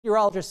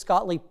Meteorologist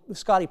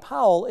Scotty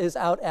Powell is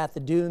out at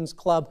the Dunes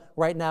Club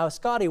right now.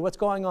 Scotty, what's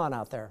going on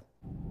out there?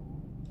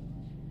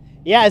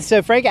 Yeah,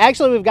 so Frank,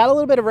 actually we've got a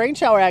little bit of rain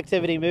shower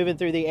activity moving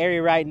through the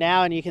area right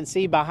now, and you can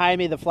see behind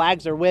me the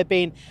flags are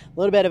whipping, a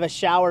little bit of a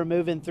shower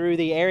moving through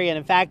the area. And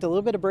in fact, a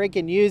little bit of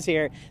breaking news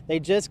here. They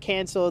just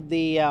canceled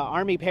the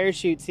Army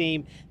parachute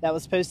team that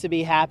was supposed to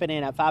be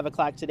happening at 5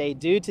 o'clock today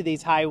due to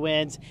these high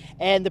winds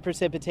and the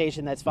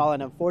precipitation that's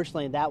fallen.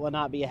 Unfortunately, that will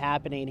not be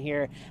happening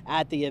here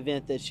at the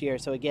event this year.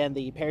 So again,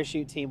 the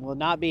parachute team will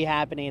not be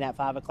happening at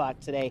 5 o'clock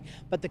today,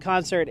 but the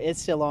concert is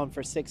still on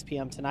for 6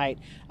 p.m. tonight.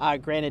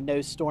 Granted,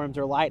 no storms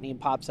or lightning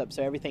pops up,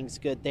 so everything's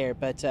good there.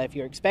 But if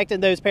you're expecting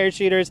those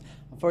parachuters,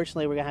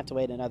 unfortunately we're gonna have to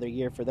wait another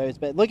year for those.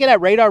 But looking at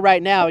radar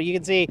right now, you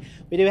can see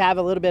we do have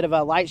a little bit of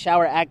a light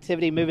shower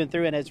activity moving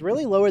through, and it's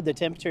really lowered the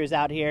temperatures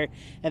out here.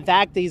 In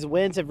fact, these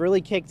winds have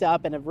really kicked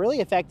up and have really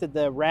affected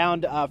the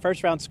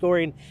first round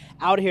scoring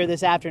out here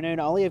this afternoon.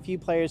 Only a few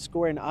players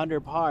scoring under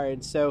par,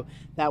 and so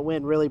that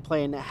wind really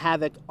playing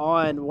havoc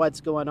on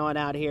what's going on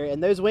out here.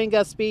 And those wind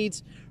gust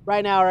speeds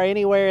right now are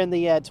anywhere in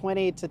the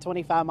 20 to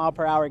 25 mile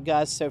per hour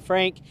gusts. So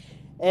Frank,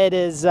 it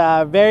is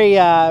very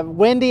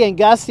windy and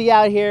gusty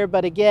out here,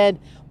 but again,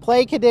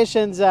 play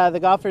conditions, the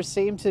golfers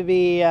seem to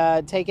be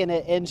taking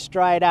it in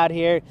stride out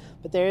here,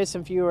 but there is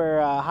some fewer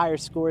higher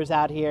scores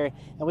out here,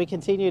 and we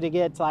continue to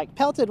get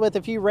pelted with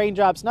a few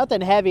raindrops,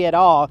 nothing heavy at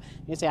all.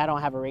 You say I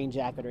don't have a rain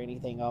jacket or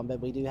anything on, but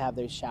we do have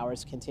those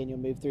showers continue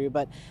to move through.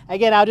 But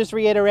again, I'll just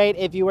reiterate,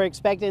 if you were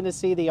expecting to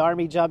see the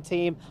Army jump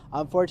team,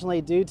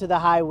 unfortunately due to the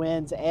high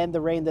winds and the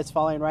rain that's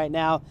falling right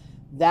now,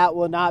 that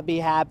will not be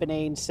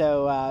happening.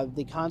 So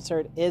the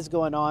concert is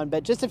going on,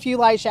 but just a few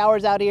light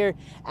showers out here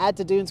at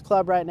the Dunes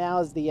Club right now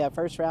as the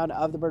first round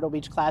of the Myrtle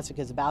Beach Classic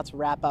is about to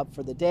wrap up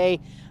for the day.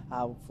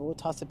 We'll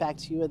toss it back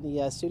to you in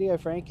the studio,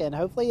 Frank, and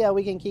hopefully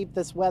we can keep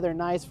this weather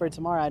nice for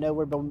tomorrow. I know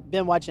we've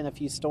been watching a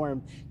few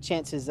storm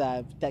chances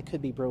that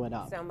could be brewing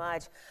up. So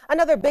much.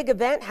 Another big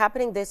event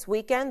happening this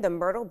weekend, the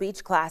Myrtle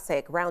Beach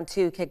Classic. Round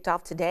 2 kicked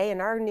off today, and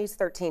our News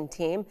 13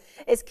 team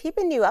is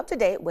keeping you up to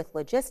date with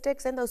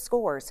logistics and those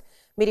scores.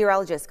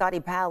 Meteorologist Scotty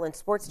Powell and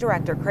Sports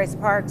Director Chris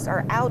Parks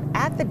are out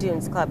at the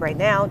Dunes Club right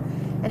now.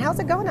 And how's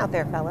it going out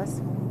there,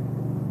 fellas?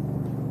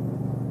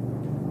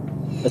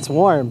 It's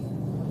warm.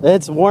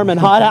 It's warm and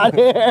hot out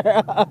here.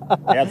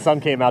 Yeah, the sun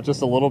came out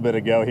just a little bit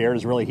ago here. It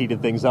has really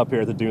heated things up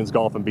here at the Dunes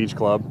Golf and Beach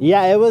Club.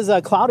 Yeah, it was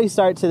a cloudy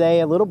start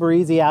today, a little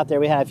breezy out there.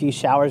 We had a few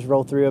showers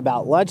roll through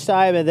about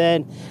lunchtime, and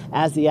then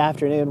as the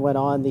afternoon went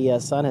on, the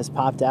sun has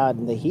popped out,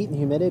 and the heat and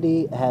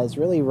humidity has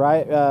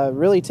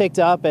really ticked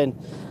up, and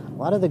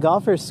a lot of the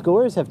golfers'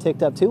 scores have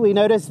ticked up too. We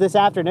noticed this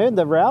afternoon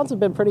the rounds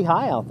have been pretty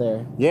high out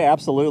there. Yeah,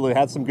 absolutely.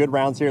 Had some good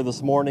rounds here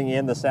this morning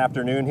and this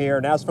afternoon here.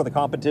 And as for the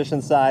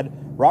competition side,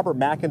 Robert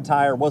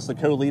McIntyre was the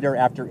co-leader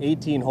after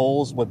 18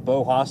 holes with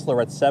Beau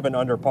Hossler at 7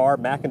 under par.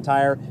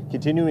 McIntyre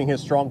continuing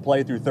his strong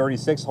play through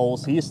 36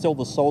 holes. He is still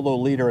the solo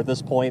leader at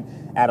this point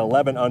at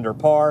 11 under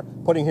par,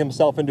 putting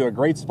himself into a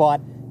great spot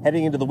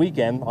heading into the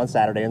weekend on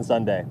Saturday and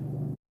Sunday.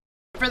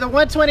 For the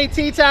 120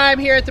 tee time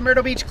here at the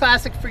Myrtle Beach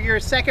Classic for your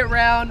second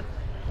round,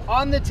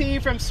 on the tee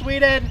from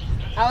Sweden,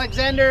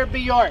 Alexander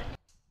Bjork.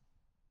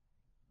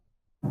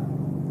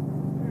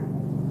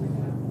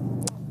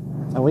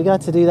 And we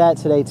got to do that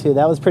today too.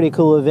 That was a pretty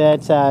cool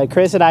event.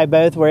 Chris and I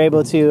both were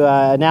able to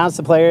announce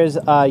the players.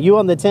 You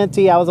on the 10th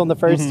tee, I was on the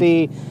first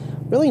tee.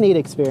 Really neat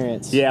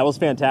experience. Yeah, it was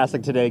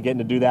fantastic today getting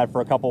to do that for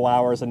a couple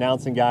hours,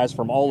 announcing guys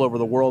from all over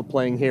the world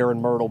playing here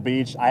in Myrtle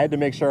Beach. I had to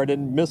make sure I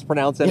didn't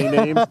mispronounce any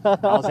names. I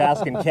was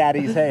asking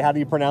caddies, hey, how do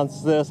you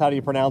pronounce this? How do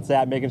you pronounce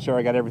that? Making sure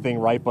I got everything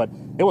right, but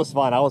it was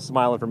fun. I was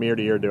smiling from ear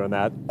to ear doing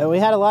that. And we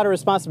had a lot of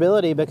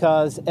responsibility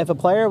because if a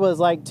player was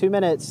like 2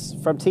 minutes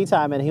from tee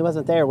time and he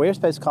wasn't there, we were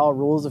supposed to call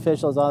rules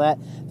officials, all that.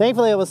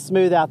 Thankfully, it was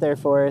smooth out there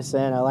for us,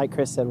 and like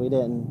Chris said, we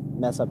didn't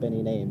mess up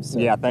any names. So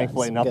yeah,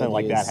 thankfully nothing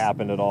like that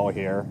happened at all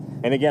here.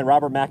 And again,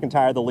 Robert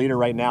McIntyre, the leader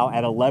right now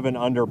at 11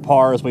 under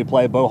par as we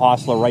play Beau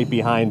Hossler right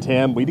behind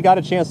him. We got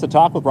a chance to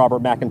talk with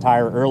Robert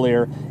McIntyre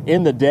earlier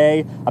in the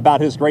day about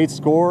his great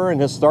score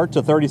and his start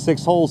to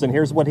 36 holes, and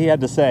here's what he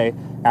had to say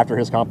after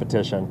his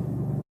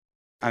competition.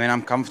 I mean,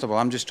 I'm comfortable.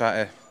 I'm just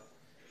trying to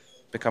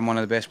become one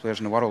of the best players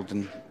in the world,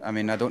 and I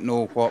mean, I don't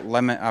know what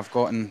limit I've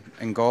got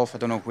in golf. I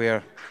don't know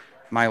where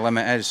my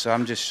limit is, so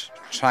I'm just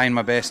trying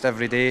my best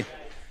every day,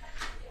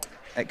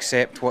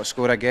 accept what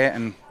score I get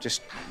and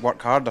just work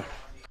harder.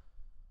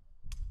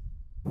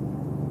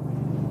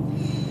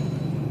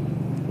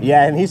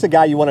 Yeah, and he's a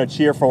guy you want to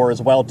cheer for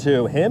as well,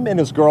 too. Him and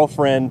his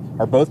girlfriend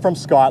are both from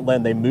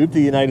Scotland. They moved to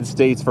the United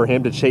States for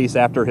him to chase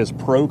after his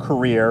pro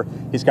career.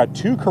 He's got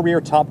 2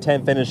 career top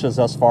 10 finishes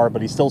thus far,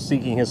 but he's still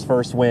seeking his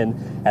first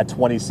win at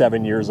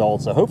 27 years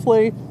old. So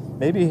hopefully,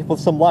 maybe with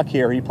some luck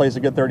here, he plays a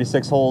good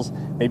 36 holes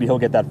maybe he'll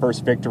get that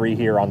first victory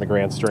here on the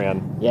Grand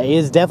Strand. Yeah, he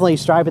is definitely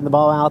striping the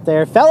ball out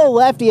there. Fellow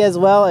lefty as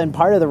well, and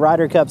part of the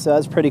Ryder Cup, so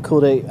that's pretty cool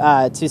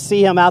to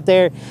see him out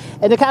there.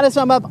 And to kind of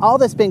sum up all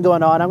that's been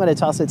going on, I'm going to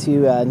toss it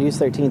to News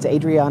 13's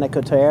Adriana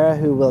Cotera,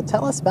 who will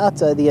tell us about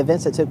the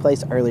events that took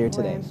place earlier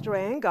today. Grand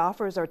Strand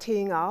golfers are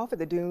teeing off at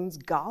the Dunes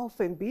Golf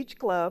and Beach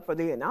Club for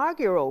the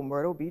inaugural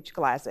Myrtle Beach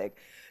Classic.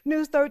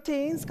 News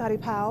 13's Scotty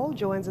Powell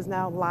joins us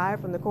now live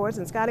from the course.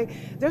 And Scotty,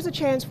 there's a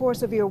chance for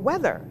severe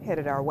weather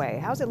headed our way.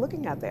 How's it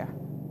looking out there?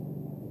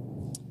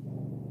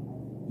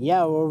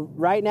 Yeah, well,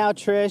 right now,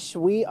 Trish,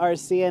 we are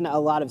seeing a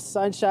lot of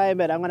sunshine,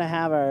 but I'm going to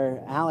have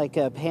our Alec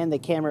pan the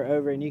camera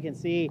over, and you can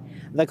see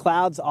the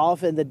clouds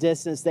off in the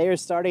distance. They are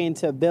starting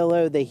to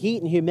billow. The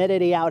heat and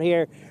humidity out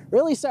here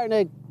really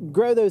starting to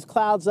grow those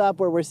clouds up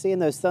where we're seeing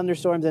those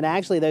thunderstorms, and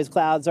actually those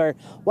clouds are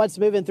what's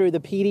moving through the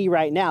PD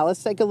right now.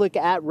 Let's take a look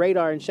at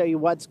radar and show you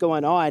what's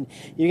going on.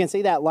 You can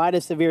see that line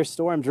of severe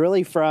storms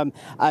really from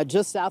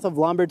just south of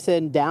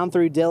Lumberton down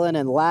through Dillon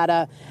and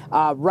Latta.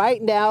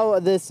 Right now,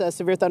 this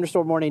severe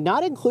thunderstorm warning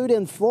not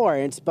including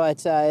Florence,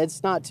 but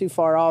it's not too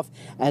far off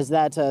as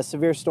that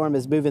severe storm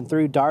is moving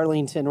through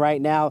Darlington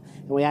right now,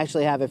 and we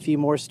actually have a few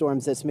more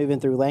storms that's moving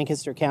through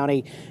Lancaster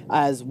County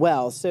as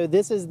well. So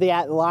this is the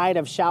line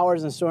of showers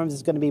and storms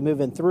is going to be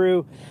moving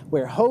through.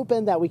 We're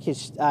hoping that we can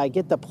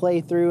get the play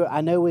through.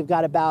 I know we've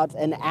got about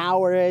an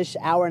hour-ish,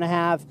 hour and a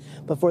half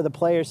before the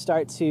players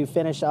start to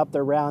finish up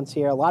their rounds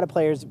here. A lot of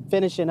players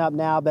finishing up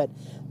now, but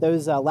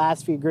those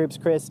last few groups,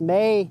 Chris,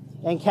 may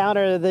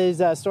encounter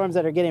these storms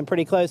that are getting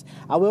pretty close.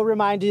 I will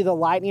remind you the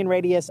lightning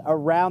radius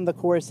around the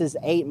course is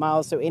 8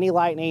 miles, so any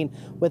lightning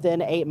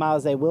within 8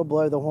 miles, they will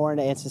blow the horn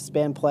and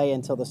suspend play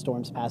until the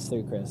storms pass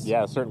through, Chris.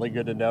 Yeah, certainly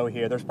good to know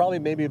here. There's probably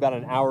maybe about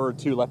an hour or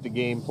two left of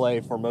game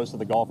play for most of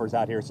the golfers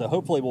out here, so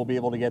hopefully we'll be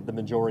able to get the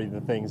majority of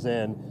the things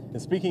in.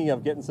 And speaking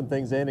of getting some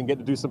things in and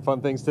getting to do some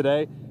fun things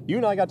today, you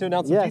and I got to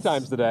announce some tee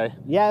times today.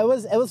 Yeah, it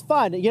was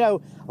fun. You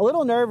know, a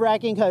little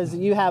nerve-wracking because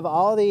you have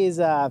all these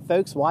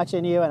folks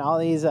watching you and all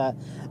these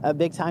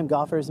big-time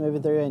golfers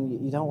moving through,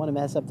 and you don't want to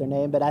mess up their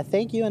name. But I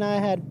think you and I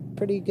had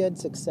pretty good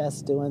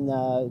success doing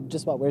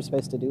just what we're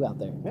supposed to do out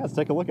there. Yeah, let's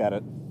take a look at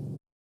it.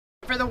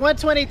 For the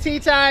 120 tee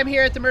time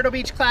here at the Myrtle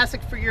Beach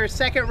Classic for your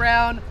second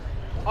round,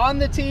 on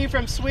the tee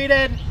from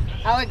Sweden,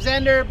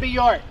 Alexander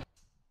Bjork.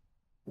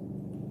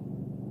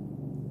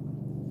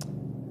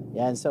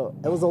 Yeah, and so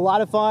it was a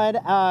lot of fun.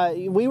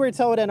 We were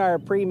told in our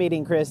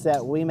pre-meeting, Chris,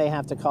 that we may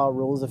have to call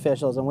rules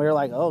officials, and we were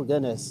like, oh,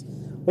 goodness.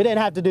 We didn't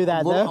have to do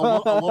that, though.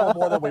 A little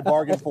more than we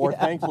bargained for. Yeah.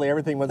 Thankfully,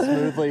 everything went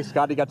smoothly.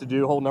 Scotty got to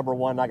do hole number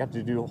 1. I got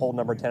to do hole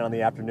number 10 on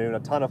the afternoon. A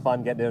ton of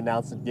fun getting to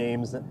announce the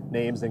games,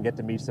 names, and get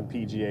to meet some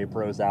PGA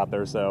pros out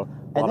there. So,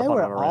 and they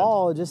were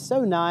all just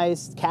so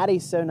nice.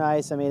 Caddy's so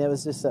nice. I mean, it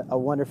was just a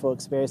wonderful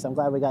experience. I'm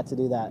glad we got to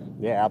do that.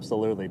 Yeah,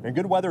 absolutely. And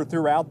good weather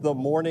throughout the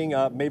morning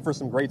made for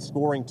some great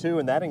scoring, too.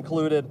 And that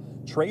included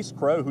Trace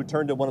Crow, who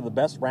turned in one of the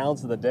best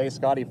rounds of the day.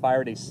 Scotty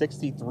fired a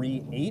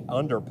 63-8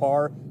 under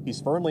par.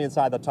 He's firmly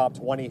inside the top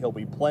 20. He'll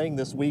be playing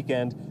this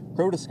weekend.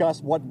 Crow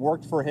discussed what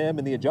worked for him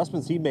and the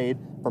adjustments he made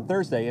from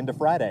Thursday into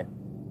Friday.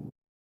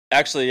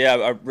 Actually, yeah,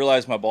 I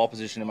realized my ball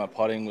position and my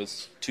putting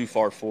was too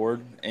far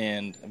forward,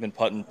 and I've been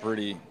putting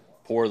pretty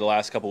poor the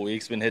last couple of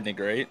weeks. Been hitting it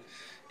great,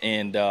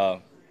 and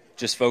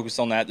just focused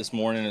on that this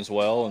morning as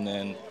well, and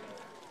then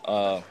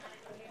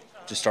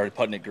just started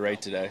putting it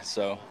great today.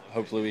 So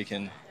hopefully we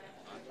can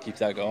keep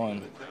that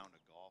going.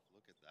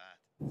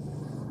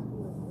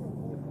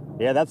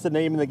 Yeah, that's the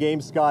name of the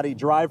game, Scotty.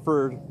 Drive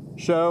for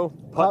show,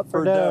 putt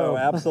for dough.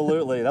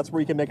 Absolutely. That's where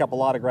you can make up a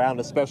lot of ground,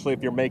 especially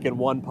if you're making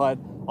one putt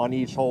on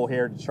each hole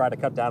here to try to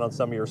cut down on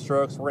some of your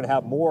strokes. We're going to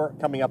have more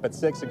coming up at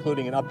 6,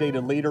 including an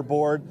updated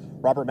leaderboard.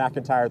 Robert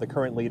McIntyre, the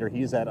current leader,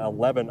 he's at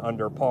 11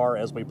 under par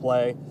as we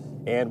play.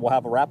 And we'll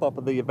have a wrap-up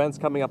of the events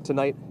coming up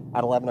tonight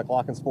at 11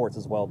 o'clock in sports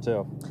as well,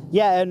 too.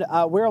 Yeah, and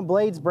we're on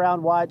Blades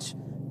Brown Watch.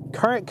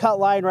 Current cut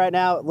line right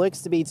now, it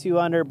looks to be 2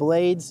 under.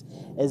 Blades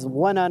is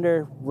 1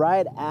 under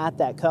right at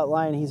that cut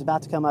line. He's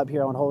about to come up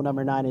here on hole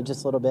number 9 in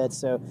just a little bit.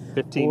 So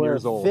 15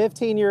 years old.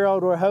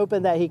 15-year-old. We're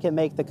hoping that he can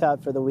make the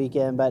cut for the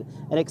weekend, but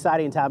an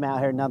exciting time out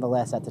here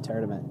nonetheless at the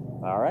tournament.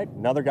 All right.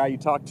 Another guy you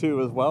talked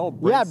to as well,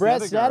 Brett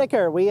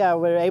Snedeker. We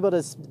were able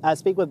to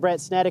speak with Brett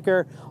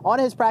Snedeker on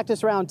his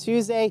practice round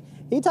Tuesday.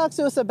 He talks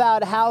to us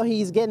about how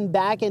he's getting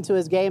back into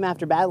his game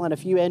after battling a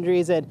few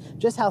injuries and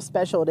just how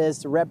special it is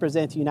to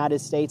represent the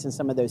United States in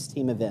some of those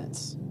team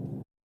events.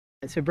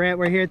 So, Brett,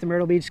 we're here at the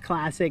Myrtle Beach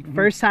Classic.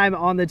 First time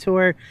on the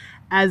tour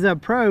as a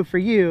pro for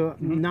you,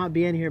 not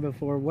being here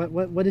before.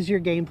 What is your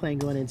game plan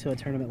going into a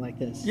tournament like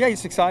this? Yeah,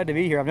 just excited to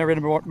be here. I've never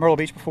been to Myrtle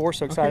Beach before,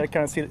 so excited to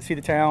kind of see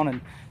the town,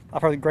 and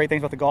I've heard great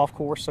things about the golf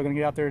course. So I'm going to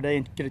get out there today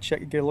and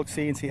get a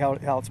look-see and see how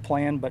it's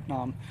planned. But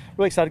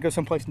really excited to go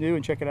someplace new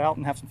and check it out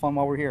and have some fun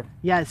while we're here.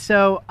 Yeah.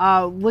 So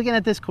looking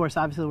at this course,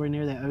 obviously we're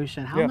near the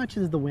ocean. How much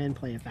does the wind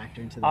play a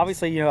factor into this?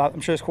 Obviously, you know,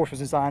 I'm sure this course was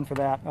designed for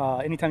that.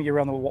 Anytime you get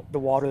around the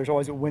water, there's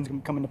always winds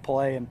come into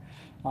play,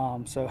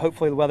 and so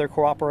hopefully the weather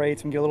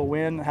cooperates and get a little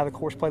wind, have the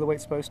course play the way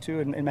it's supposed to,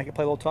 and make it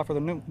play a little tougher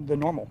than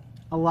normal.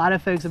 A lot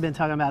of folks have been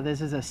talking about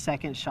this as a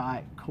second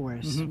shot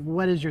course.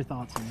 What is your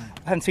thoughts on that?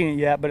 I haven't seen it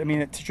yet, but I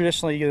mean, it's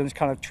traditionally there's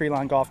kind of tree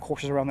line golf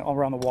courses around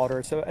the water.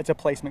 It's a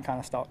placement kind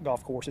of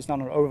golf course. It's not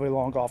an overly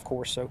long golf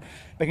course. So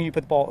making sure you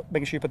put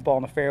the ball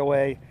in the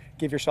fairway,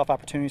 give yourself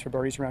opportunities for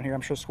birdies around here.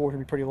 I'm sure the scores will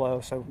be pretty low,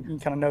 so you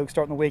kind of know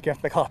starting the week you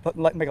have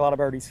to make a lot of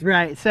birdies.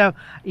 Right. So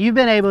you've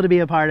been able to be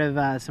a part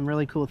of some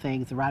really cool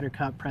things. The Ryder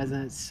Cup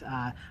presence,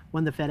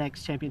 won the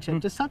FedEx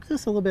Championship. Just talk to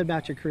us a little bit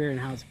about your career and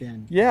how it's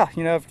been. Yeah,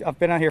 I've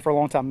been out here for a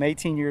long time.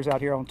 18 years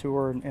out here on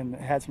tour and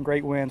had some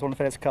great wins. Won the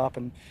FedEx Cup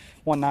and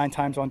won 9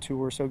 times on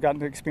tour. So gotten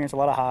to experience a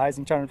lot of highs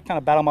and trying to kind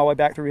of battle my way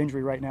back through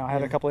injury right now. I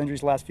had a couple injuries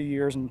the last few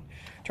years and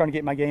trying to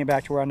get my game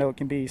back to where I know it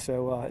can be.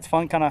 So it's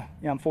fun. Kind of,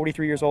 I'm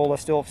 43 years old. I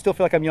still feel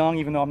like I'm young,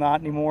 even though I'm not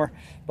anymore.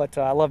 But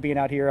I love being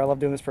out here. I love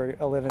doing this for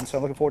a living. So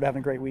I'm looking forward to having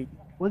a great week.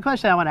 One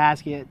question I want to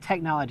ask you: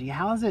 technology.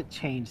 How has it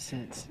changed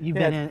since you've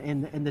been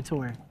in the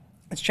tour?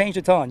 It's changed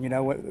a ton.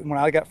 When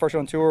I got first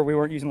on tour, we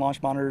weren't using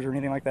launch monitors or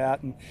anything like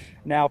that, and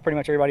now pretty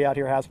much everybody out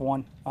here has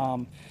one.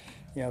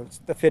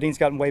 The fitting's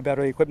gotten way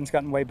better, the equipment's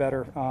gotten way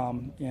better.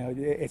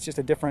 It's just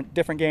a different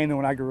game than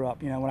when I grew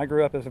up. When I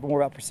grew up, it was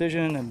more about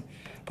precision and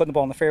putting the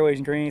ball in the fairways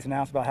and greens, and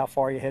now it's about how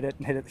far you hit it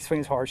and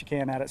swing as hard as you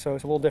can at it. So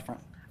it's a little different.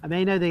 I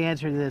may know the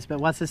answer to this, but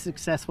what's a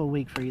successful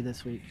week for you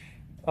this week?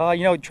 I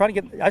just want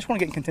to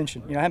get in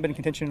contention. I haven't been in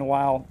contention in a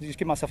while. Just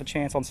give myself a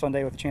chance on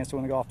Sunday with a chance to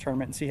win the golf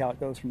tournament and see how it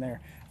goes from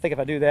there. I think if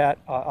I do that,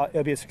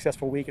 it'll be a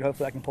successful week, and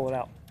hopefully I can pull it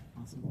out.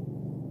 Awesome.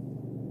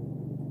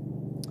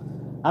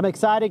 I'm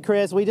excited,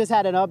 Chris. We just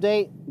had an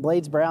update.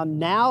 Blades Brown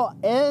now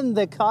in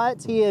the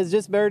cut. He has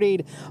just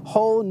birdied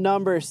hole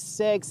number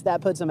 6.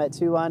 That puts him at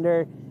 2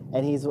 under.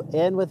 And he's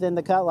within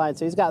the cut line,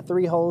 so he's got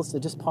 3 holes to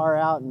just par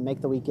out and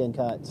make the weekend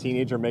cut.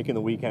 Teenager making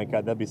the weekend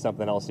cut, that'd be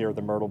something else here at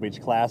the Myrtle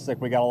Beach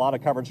Classic. We got a lot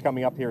of coverage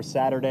coming up here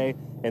Saturday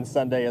and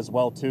Sunday as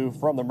well, too,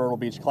 from the Myrtle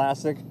Beach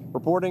Classic.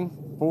 Reporting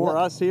for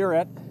us here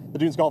at the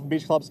Dunes Golf and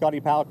Beach Club, Scotty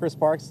Powell, Chris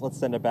Parks. Let's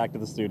send it back to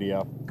the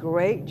studio.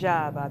 Great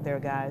job out there,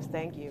 guys.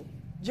 Thank you.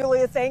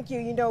 Julia, thank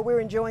you. We're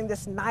enjoying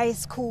this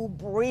nice, cool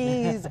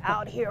breeze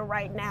out here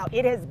right now.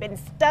 It has been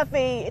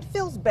stuffy. It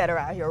feels better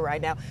out here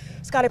right now.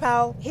 Scotty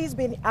Powell, he's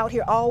been out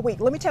here all week.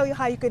 Let me tell you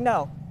how you can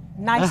know.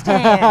 Nice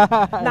tan.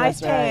 Nice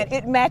tan. Right.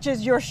 It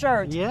matches your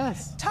shirt.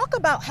 Yes. Talk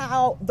about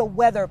how the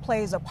weather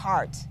plays a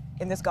part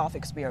in this golf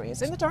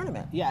experience, in the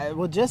tournament. Yeah,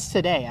 well, just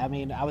today,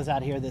 I was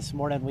out here this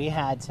morning. We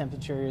had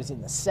temperatures in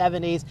the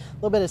 70s, a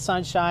little bit of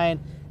sunshine.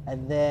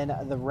 And then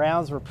the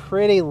rounds were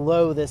pretty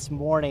low this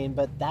morning,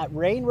 but that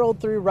rain rolled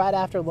through right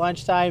after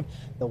lunchtime.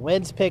 The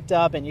winds picked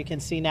up, and you can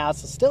see now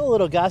it's still a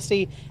little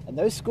gusty, and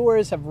those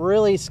scores have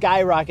really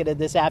skyrocketed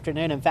this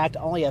afternoon. In fact,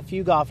 only a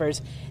few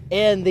golfers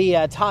in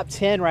the top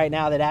 10 right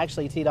now that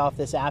actually teed off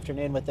this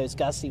afternoon with those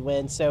gusty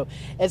winds. So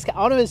it's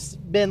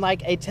almost been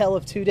like a tale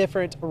of 2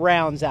 different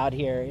rounds out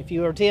here. If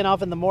you were teeing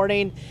off in the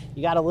morning,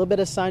 you got a little bit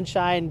of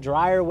sunshine,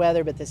 drier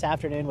weather, but this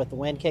afternoon with the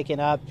wind kicking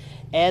up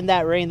and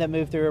that rain that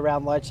moved through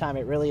around lunchtime,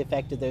 it really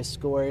affected those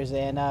scores.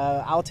 And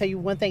I'll tell you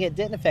one thing it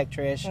didn't affect,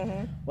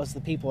 Trish, was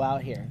the people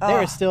out here. They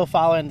were still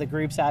following the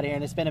groups out here,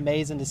 and it's been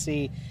amazing to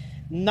see.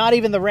 Not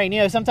even the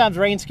rain. Sometimes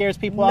rain scares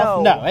people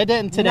off. No, it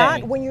didn't today.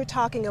 Not when you're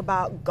talking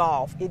about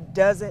golf. It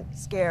doesn't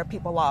scare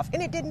people off.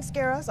 And it didn't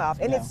scare us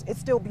off. And it's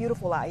still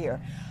beautiful out here.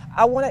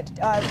 I want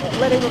to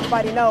let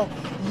everybody know,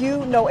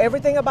 you know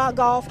everything about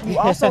golf. You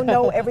also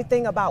know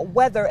everything about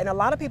weather. And a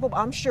lot of people,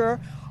 I'm sure,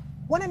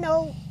 want to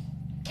know,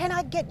 can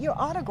I get your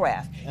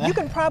autograph? You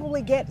can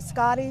probably get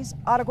Scotty's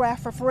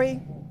autograph for free.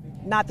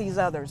 Not these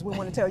others. We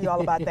want to tell you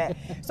all about that.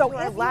 So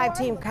live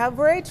team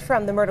coverage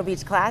from the Myrtle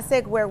Beach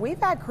Classic, where we've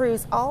had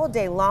crews all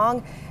day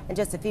long. In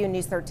just a few,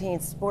 News 13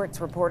 sports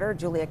reporter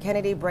Julia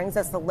Kennedy brings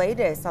us the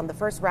latest on the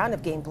first round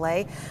of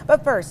gameplay.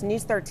 But first,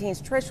 News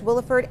 13's Trish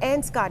Williford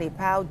and Scotty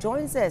Powell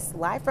joins us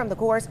live from the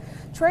course.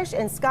 Trish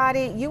and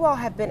Scotty, you all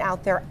have been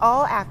out there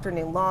all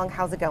afternoon long.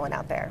 How's it going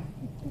out there?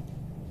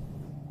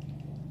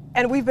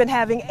 And we've been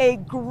having a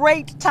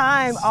great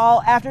time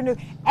all afternoon.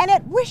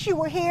 And wish you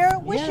were here.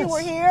 Wish you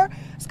were here.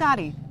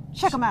 Scotty,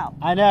 check them out.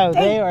 I know.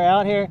 They are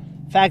out here.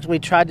 In fact, we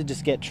tried to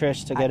just get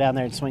Trish to go down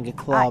there and swing a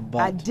club.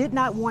 I did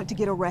not want to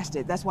get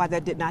arrested. That's why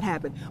that did not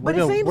happen. But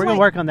we're going to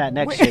work on that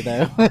next year,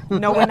 though.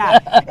 No, we're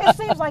not. It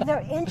seems like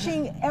they're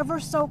inching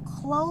ever so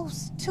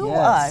close to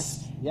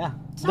us. Yeah.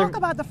 Talk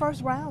about the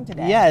first round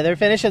today. Yeah, they're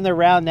finishing their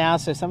round now,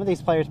 so some of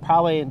these players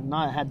probably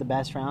not had the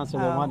best round, so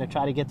they want to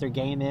try to get their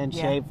game in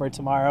shape for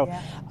tomorrow.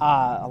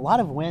 A lot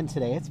of wind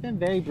today. It's been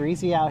very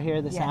breezy out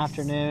here this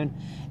afternoon,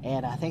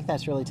 and I think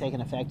that's really taken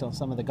effect on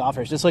some of the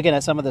golfers. Just looking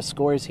at some of the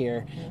scores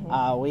here,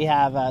 we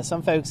have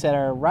some folks that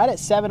are right at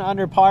 7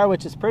 under par,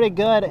 which is pretty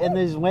good in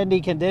these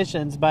windy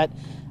conditions, but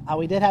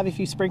we did have a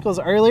few sprinkles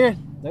earlier.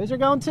 Those are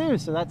going too,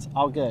 so that's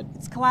all good.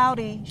 It's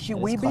cloudy. Should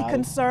we be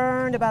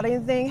concerned about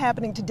anything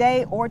happening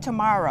today or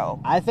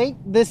tomorrow? I think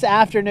this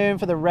afternoon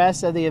for the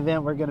rest of the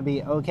event we're going to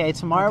be okay.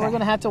 Tomorrow we're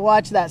going to have to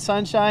watch that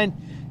sunshine.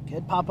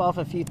 Could pop off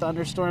a few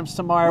thunderstorms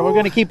tomorrow. We're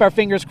going to keep our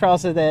fingers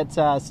crossed that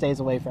it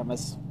stays away from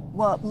us.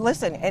 Well,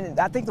 listen, and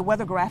I think the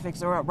weather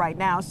graphics are up right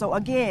now. So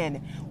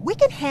again, we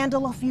can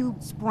handle a few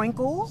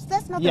sprinkles.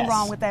 There's nothing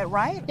wrong with that,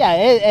 right? Yeah,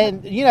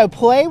 and you know,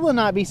 play will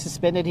not be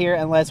suspended here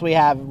unless we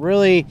have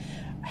really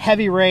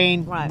heavy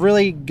rain,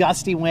 really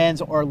gusty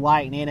winds, or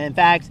lightning. And in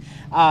fact,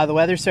 the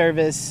Weather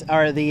Service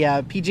or the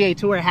PGA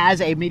Tour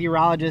has a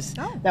meteorologist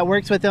that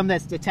works with them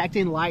that's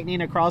detecting lightning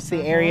across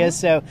the area.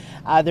 So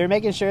they're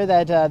making sure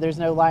that there's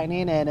no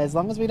lightning. And as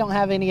long as we don't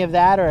have any of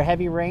that or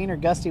heavy rain or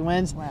gusty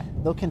winds,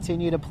 they'll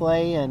continue to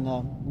play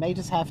and may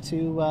just have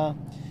to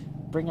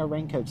bring our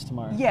raincoats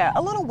tomorrow. Yeah,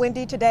 a little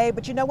windy today,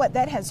 but you know what?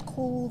 That has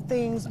cooled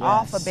things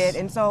off a bit.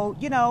 And so,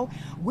 you know,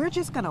 we're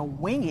just going to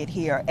wing it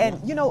here. And,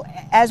 you know,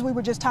 as we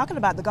were just talking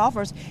about, the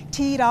golfers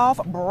teed off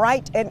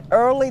bright and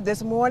early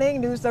this morning.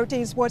 News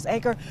 13 sports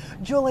anchor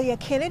Julia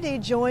Kennedy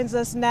joins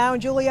us now.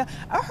 And Julia,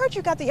 I heard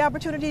you got the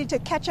opportunity to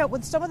catch up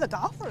with some of the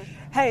golfers.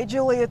 Hey,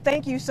 Julia,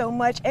 thank you so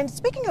much. And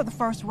speaking of the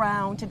first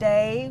round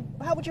today,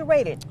 how would you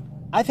rate it?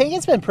 I think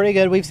it's been pretty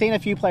good. We've seen a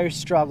few players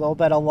struggle,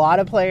 but a lot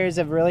of players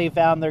have really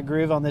found their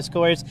groove on this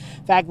course.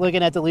 In fact,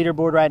 looking at the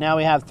leaderboard right now,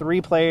 we have 3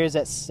 players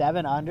at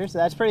 7 under, so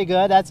that's pretty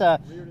good. That's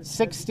a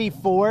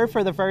 64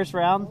 for the first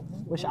round.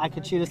 Wish I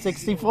could shoot a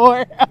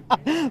 64.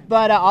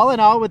 But all in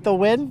all, with the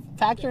wind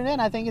factoring in,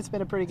 I think it's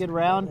been a pretty good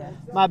round.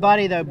 My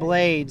buddy, though,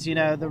 Blades, you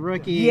know, the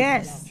rookie,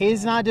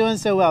 he's not doing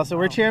so well, so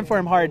we're cheering for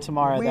him hard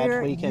tomorrow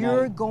that weekend.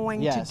 You're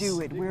going to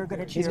do it. We're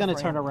going to cheer He's going to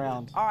for turn him.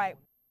 around. All right.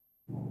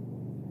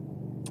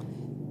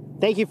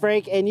 Thank you,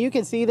 Frank. And you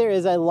can see there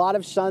is a lot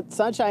of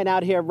sunshine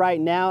out here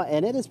right now,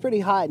 and it is pretty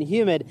hot and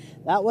humid.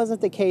 That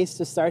wasn't the case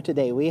to start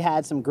today. We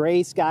had some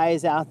gray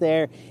skies out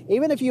there.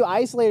 Even a few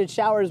isolated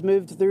showers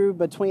moved through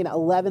between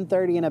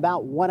 11:30 and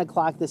about 1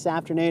 o'clock this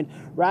afternoon,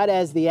 right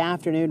as the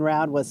afternoon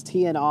round was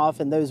teeing off,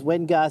 and those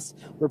wind gusts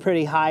were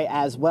pretty high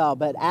as well.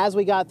 But as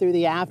we got through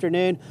the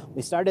afternoon,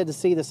 we started to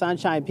see the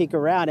sunshine peek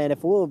around, and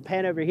if we'll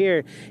pan over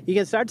here, you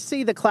can start to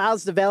see the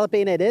clouds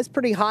developing. It is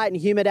pretty hot and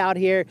humid out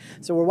here,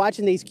 so we're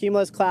watching these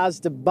cumulus clouds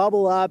to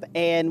bubble up,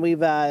 and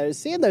we've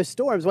seen those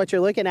storms. What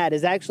you're looking at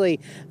is actually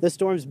the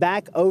storms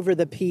back over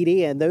the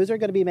PD, and those are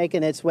going to be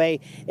making its way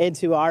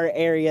into our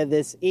area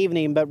this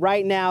evening. But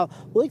right now,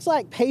 looks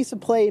like pace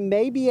of play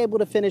may be able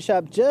to finish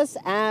up just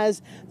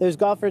as those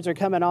golfers are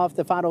coming off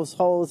the finals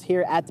holes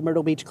here at the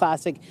Myrtle Beach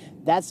Classic.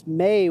 That's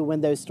May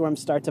when those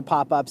storms start to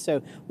pop up,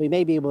 so we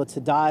may be able to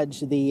dodge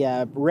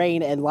the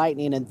rain and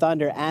lightning and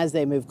thunder as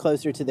they move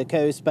closer to the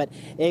coast, but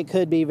it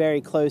could be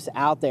very close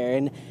out there.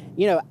 And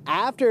you know,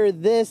 after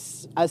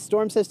this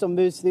storm system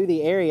moves through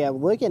the area,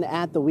 looking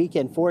at the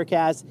weekend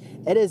forecast,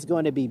 it is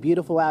going to be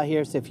beautiful out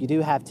here. So if you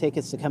do have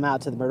tickets to come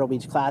out to the Myrtle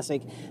Beach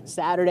Classic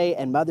Saturday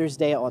and Mother's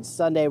Day on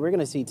Sunday, we're going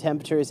to see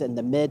temperatures in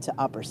the mid to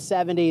upper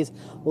 70s,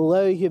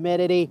 low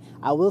humidity.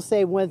 I will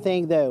say one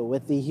thing though,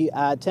 with the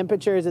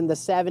temperatures in the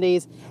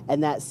 70s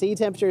and that sea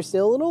temperature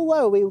still a little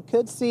low, we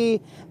could see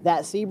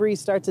that sea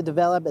breeze start to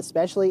develop,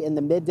 especially in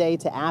the midday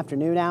to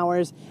afternoon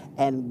hours.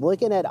 And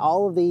looking at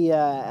all of the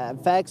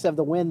effects of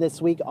the wind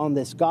this week on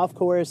this golf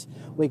course,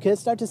 we could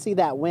start to see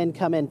that wind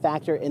come in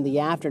factor in the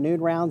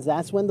afternoon rounds.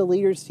 That's when the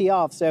leaders tee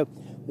off. So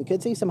we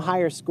could see some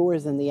higher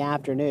scores in the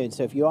afternoon.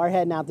 So if you are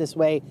heading out this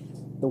way,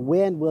 the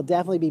wind will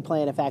definitely be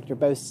playing a factor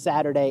both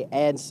Saturday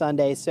and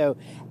Sunday. So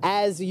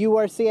as you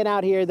are seeing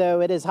out here,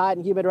 though, it is hot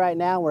and humid right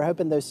now. We're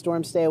hoping those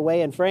storms stay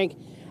away. And Frank,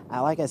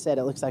 like I said,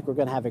 it looks like we're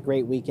going to have a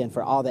great weekend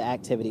for all the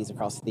activities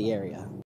across the area.